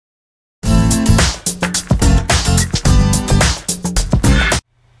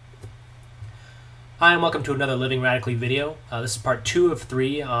Hi and welcome to another Living Radically video. This is part 2 of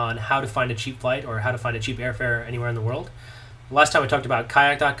 3 on how to find a cheap flight or how to find a cheap airfare anywhere in the world. Last time I talked about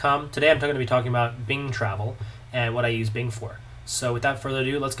kayak.com. Today I'm going to be talking about Bing Travel and what I use Bing for. So without further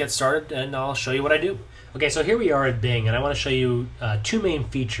ado, let's get started and I'll show you what I do. Okay, so here we are at Bing and I want to show you two main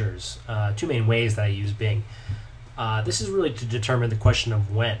features, two main ways that I use Bing. This is really to determine the question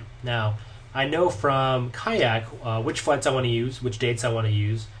of when. Now, I know from Kayak which flights I want to use, which dates I want to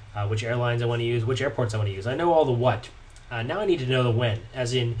use, which airlines I want to use, which airports I want to use. I know all the what. Now I need to know the when,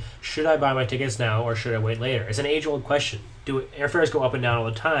 as in, should I buy my tickets now or should I wait later? It's an age-old question. Do airfares go up and down all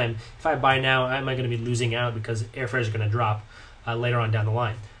the time? If I buy now, am I going to be losing out because airfares are going to drop later on down the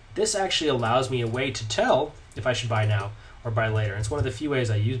line? This actually allows me a way to tell if I should buy now or buy later. It's one of the few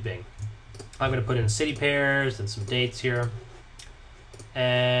ways I use Bing. I'm going to put in city pairs and some dates here,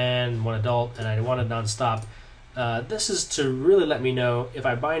 and one adult, and I want it nonstop. This is to really let me know if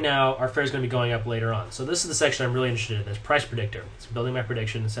I buy now, our fare is going to be going up later on. So this is the section I'm really interested in, this price predictor. It's building my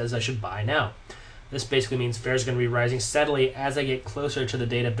prediction. It says I should buy now. This basically means fare is going to be rising steadily as I get closer to the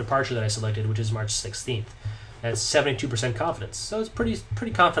date of departure that I selected, which is March 16th. That's 72% confidence. So it's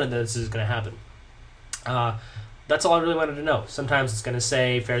pretty confident that this is going to happen. That's all I really wanted to know. Sometimes it's going to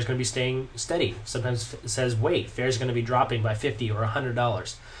say fare is going to be staying steady. Sometimes it says wait, fare is going to be dropping by $50 or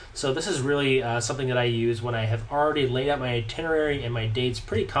 $100. So this is really something that I use when I have already laid out my itinerary and my dates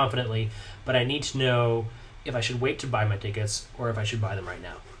pretty confidently, but I need to know if I should wait to buy my tickets or if I should buy them right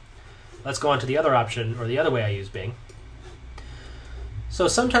now. Let's go on to the other option, or the other way I use Bing. So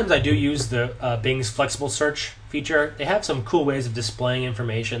sometimes I do use the Bing's flexible search feature. They have some cool ways of displaying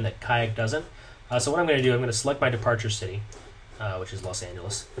information that Kayak doesn't. So what I'm going to do, I'm going to select my departure city, which is Los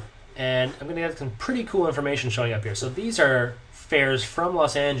Angeles, and I'm going to get some pretty cool information showing up here. So these are fares from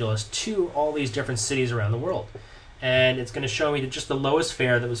Los Angeles to all these different cities around the world, and it's going to show me just the lowest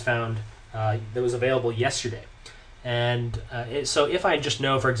fare that was found, that was available yesterday. And so if I just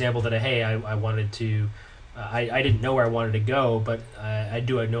know, for example, that hey, I wanted to, I didn't know where I wanted to go, but I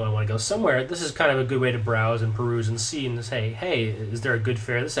know I want to go somewhere. This is kind of a good way to browse and peruse and see and say, hey, is there a good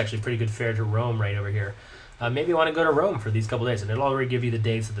fare? This is actually a pretty good fare to Rome right over here. Maybe I want to go to Rome for these couple days, and it'll already give you the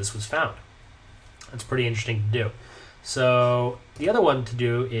dates that this was found. That's pretty interesting to do. So the other one to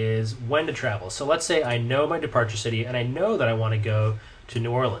do is when to travel. So let's say I know my departure city and I know that I want to go to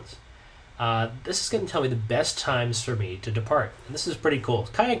New Orleans. This is going to tell me the best times for me to depart. And this is pretty cool.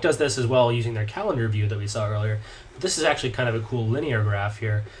 Kayak does this as well using their calendar view that we saw earlier. But this is actually kind of a cool linear graph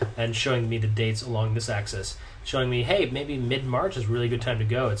here and showing me the dates along this axis. Showing me, hey, maybe mid-March is a really good time to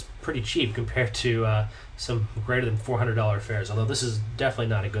go. It's pretty cheap compared to some greater than $400 fares. Although this is definitely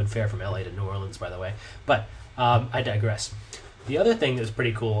not a good fare from LA to New Orleans, by the way. But I digress. The other thing that's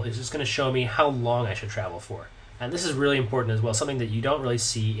pretty cool is it's going to show me how long I should travel for. And this is really important as well. Something that you don't really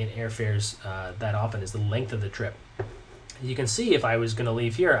see in airfares that often is the length of the trip. You can see if I was going to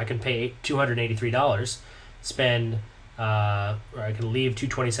leave here, I can pay $283, spend, or I can leave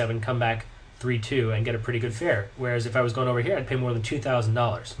 $227, come back $32, and get a pretty good fare. Whereas if I was going over here, I'd pay more than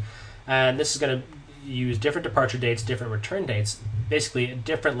 $2,000. And this is going to use different departure dates, different return dates, basically a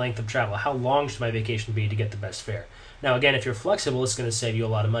different length of travel. How long should my vacation be to get the best fare? Now, again, if you're flexible, it's going to save you a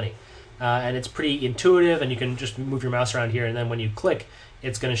lot of money. And it's pretty intuitive, and you can just move your mouse around here, and then when you click,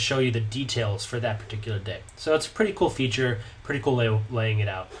 it's going to show you the details for that particular day. So it's a pretty cool feature, pretty cool way of laying it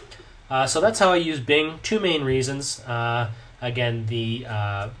out. So that's how I use Bing. Two main reasons. Again, the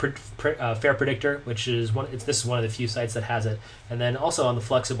fare predictor, which is this is one of the few sites that has it, and then also on the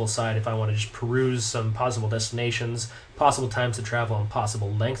flexible side, if I want to just peruse some possible destinations, possible times to travel, and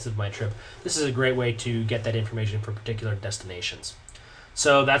possible lengths of my trip, this is a great way to get that information for particular destinations.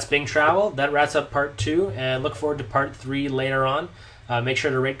 So that's Bing Travel. That wraps up part 2, and look forward to part 3 later on. Make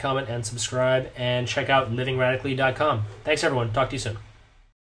sure to rate, comment, and subscribe, and check out livingradically.com. Thanks, everyone. Talk to you soon.